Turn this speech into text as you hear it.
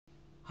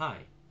Hi,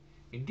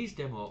 in this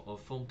demo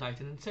of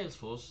FormTitan and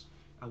Salesforce,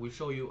 I will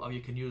show you how you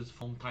can use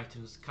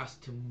FormTitan's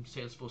custom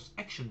Salesforce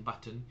action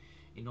button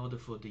in order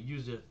for the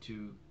user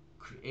to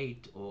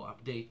create or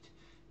update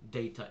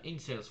data in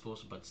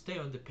Salesforce but stay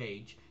on the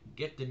page,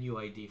 get the new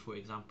ID for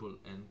example,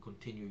 and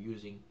continue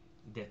using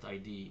that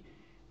ID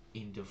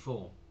in the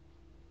form.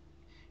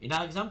 In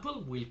our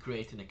example, we'll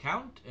create an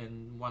account,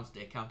 and once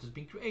the account has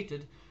been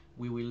created,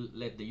 we will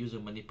let the user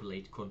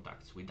manipulate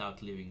contacts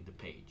without leaving the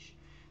page.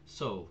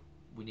 So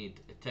we need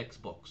a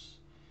text box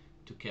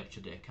to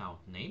capture the account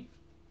name.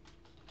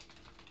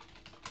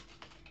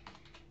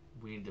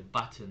 We need a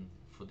button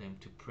for them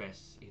to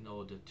press in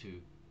order to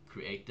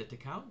create that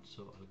account.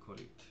 So I'll call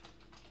it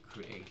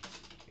create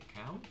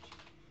account.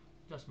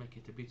 Just make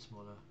it a bit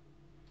smaller,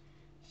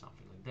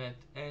 something like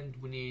that. And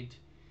we need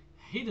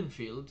a hidden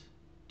field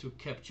to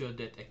capture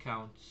that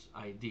account's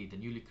ID, the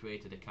newly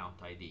created account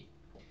ID.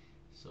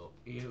 So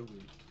here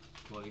we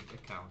call it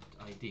account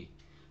ID.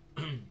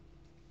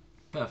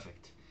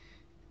 Perfect.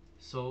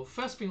 So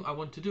first thing I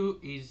want to do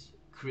is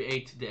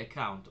create the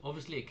account.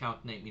 Obviously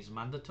account name is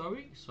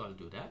mandatory, so I'll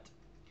do that.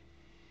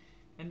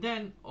 And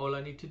then all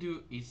I need to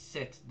do is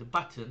set the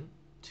button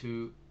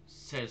to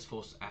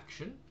Salesforce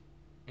action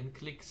and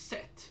click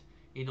set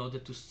in order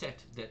to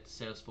set that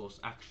Salesforce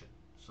action.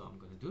 So I'm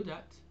going to do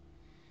that.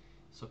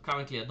 So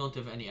currently I don't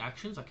have any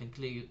actions. I can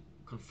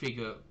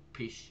configure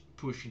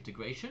push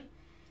integration.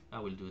 I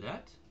will do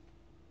that.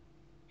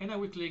 And I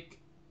will click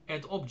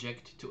add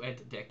object to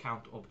add the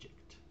account object.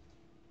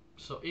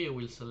 So here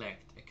we'll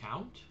select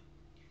account.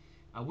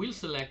 I will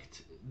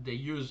select the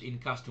use in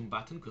custom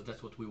button because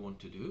that's what we want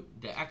to do.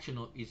 The action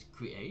is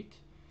create,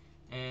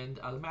 and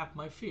I'll map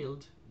my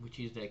field, which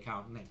is the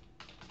account name.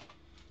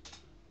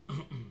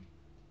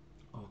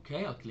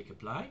 Okay, I'll click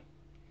apply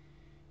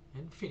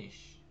and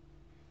finish.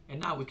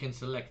 And now we can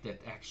select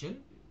that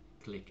action,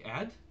 click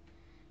add,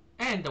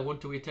 and I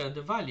want to return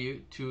the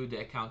value to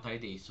the account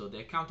ID. So the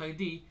account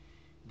ID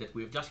that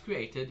we've just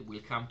created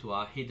will come to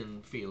our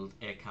hidden field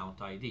account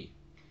ID.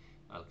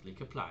 I'll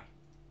click apply.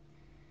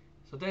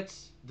 So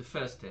that's the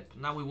first step.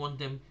 Now we want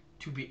them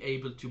to be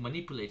able to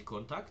manipulate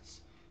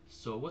contacts.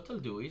 So what I'll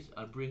do is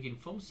I'll bring in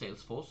from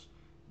Salesforce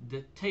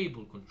the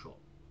table control.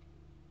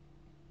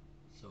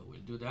 So we'll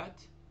do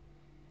that.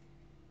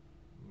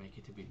 Make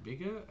it a bit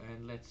bigger,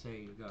 and let's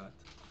say you got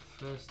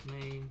first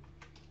name,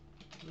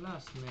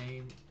 last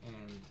name,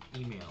 and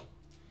email.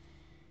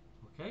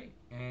 Okay,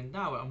 and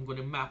now I'm going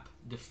to map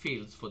the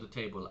fields for the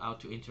table, how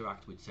to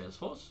interact with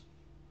Salesforce.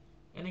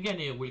 And again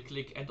here we'll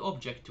click add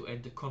object to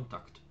add the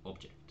contact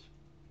object.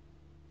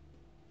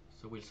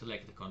 So we'll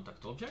select the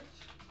contact object.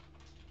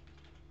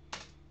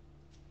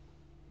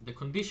 The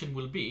condition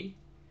will be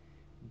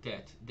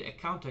that the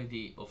account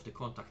ID of the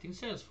contact in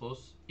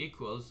Salesforce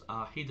equals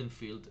our hidden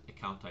field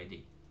account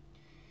ID.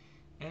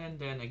 And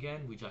then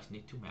again we just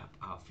need to map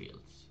our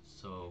fields.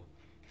 So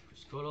if we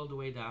scroll all the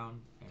way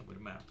down and we'll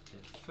map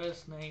the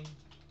first name,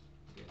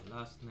 the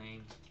last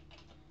name,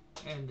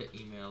 and the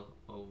email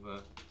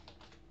over.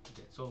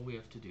 That's all we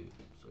have to do.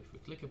 So if we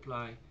click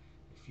apply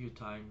a few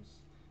times,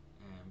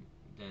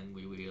 then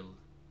we will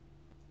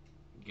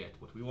get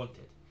what we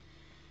wanted.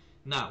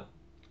 Now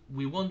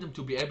we want them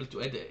to be able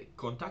to add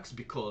contacts,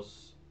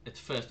 because at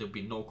first there will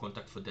be no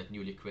contact for that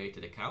newly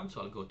created account.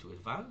 So I'll go to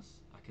advanced.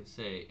 I can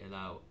say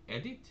allow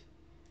edit,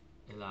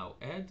 allow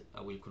add.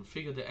 I will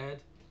configure the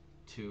add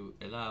to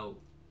allow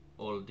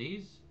all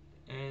these,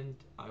 and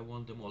I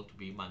want them all to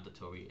be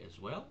mandatory as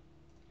well.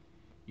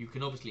 You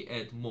can obviously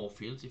add more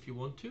fields if you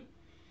want to.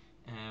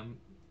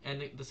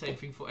 And the same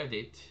thing for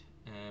edit.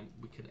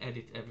 We can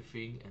edit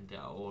everything, and they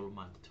are all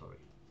mandatory.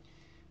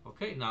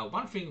 Okay, now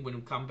one thing, when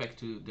we come back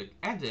to the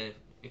add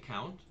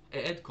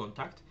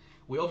contact,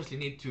 we obviously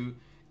need to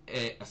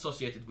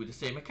associate it with the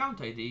same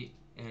account ID,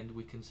 and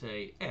we can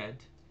say add,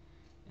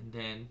 and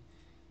then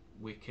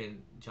we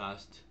can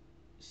just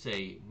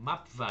say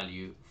map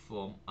value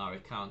from our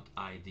account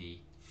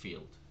ID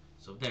field.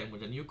 So then when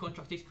the new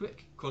contact is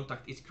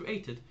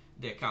created,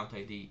 the account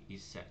ID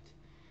is set.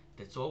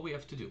 That's all we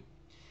have to do.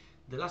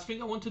 The last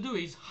thing I want to do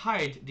is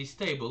hide this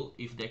table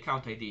if the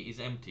account ID is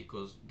empty,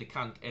 because they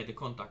can't add a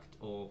contact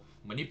or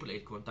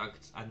manipulate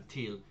contacts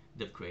until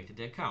they've created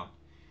the account.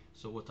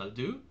 So what I'll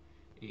do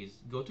is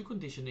go to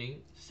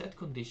conditioning, set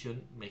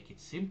condition, make it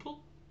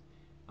simple.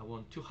 I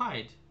want to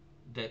hide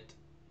that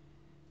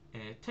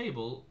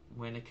table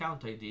when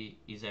account ID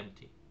is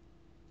empty.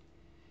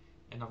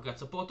 And I've got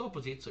support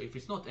opposite, so if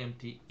it's not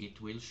empty,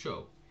 it will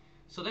show.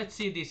 So let's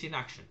see this in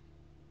action.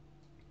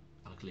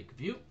 I'll click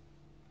view.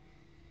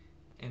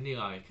 And here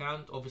our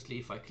account. Obviously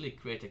if I click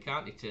create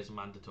account, it says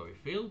mandatory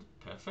field.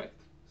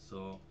 Perfect.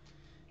 So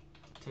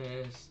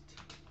test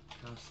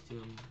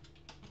custom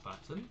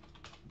button,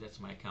 that's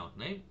my account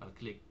name. I'll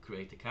click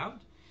create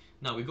account.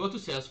 Now we go to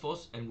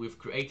Salesforce and we've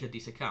created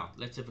this account.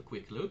 Let's have a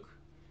quick look.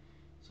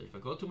 So if I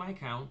go to my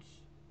accounts,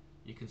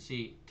 you can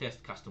see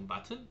test custom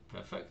button.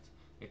 Perfect.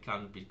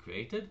 Account will be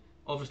created.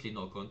 Obviously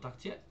no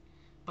contacts yet,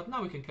 but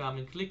now we can come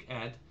and click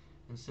add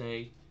and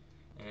say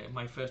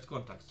my first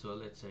contact. So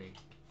let's say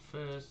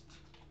first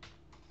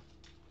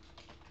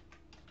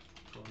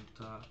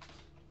contact,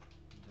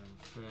 then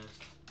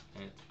first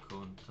at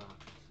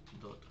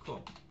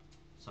contact.com,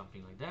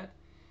 something like that.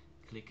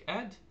 Click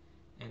add,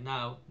 and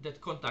now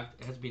that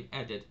contact has been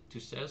added to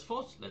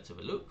Salesforce. Let's have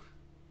a look.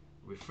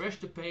 Refresh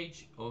the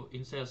page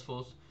in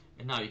Salesforce,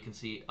 and now you can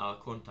see our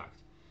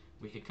contact.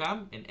 We can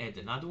come and add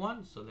another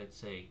one, so let's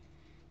say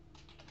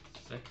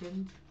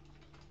second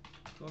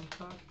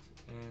contact,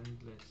 and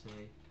let's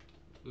say,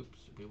 oops,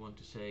 we want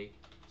to say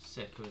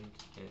second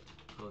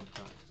at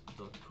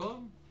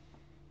contact.com.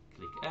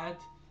 Click add,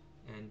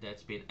 and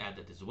that's been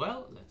added as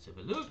well. Let's have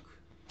a look.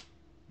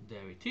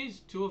 There it is,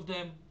 two of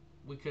them.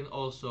 We can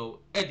also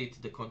edit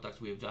the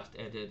contacts we have just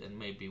added, and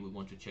maybe we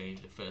want to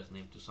change the first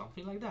name to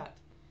something like that,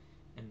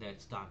 and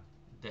that's done.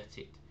 That's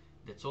it.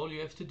 That's all you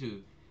have to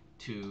do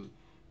to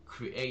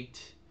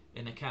create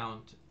an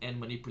account and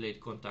manipulate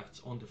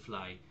contacts on the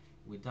fly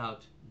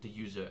without the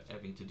user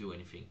having to do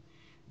anything.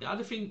 The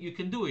other thing you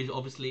can do is,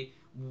 obviously,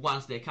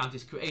 once the account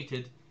is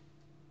created,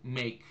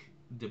 make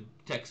the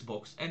text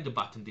box and the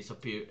button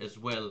disappear, as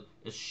well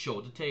as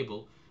show the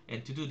table.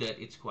 And to do that,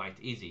 it's quite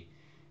easy.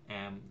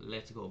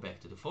 Let's go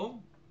back to the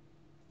form,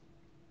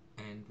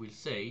 and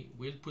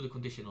we'll put a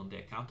condition on the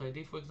account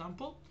ID, for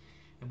example,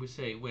 and we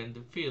say when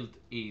the field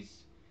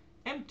is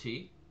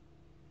empty,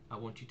 I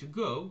want you to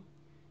go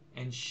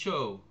and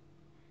show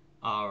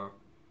our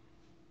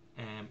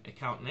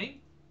account name,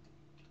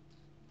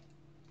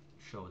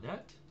 show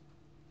that,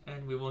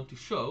 and we want to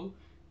show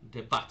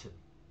the button.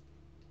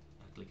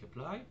 I click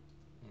apply,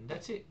 and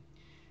that's it.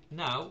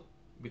 Now,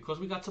 because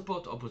we got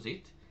support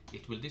opposite,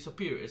 it will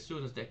disappear as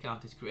soon as the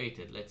account is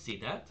created. Let's see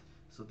that.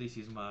 So this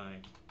is my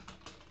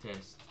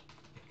test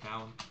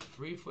account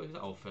 3, for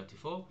example, or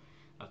 34.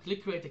 I'll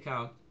click create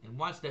account, and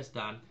once that's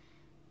done,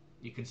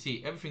 you can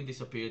see everything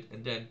disappeared,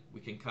 and then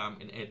we can come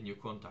and add new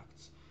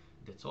contacts.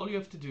 That's all you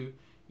have to do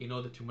in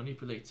order to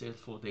manipulate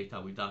Salesforce data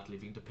without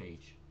leaving the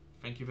page.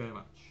 Thank you very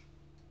much.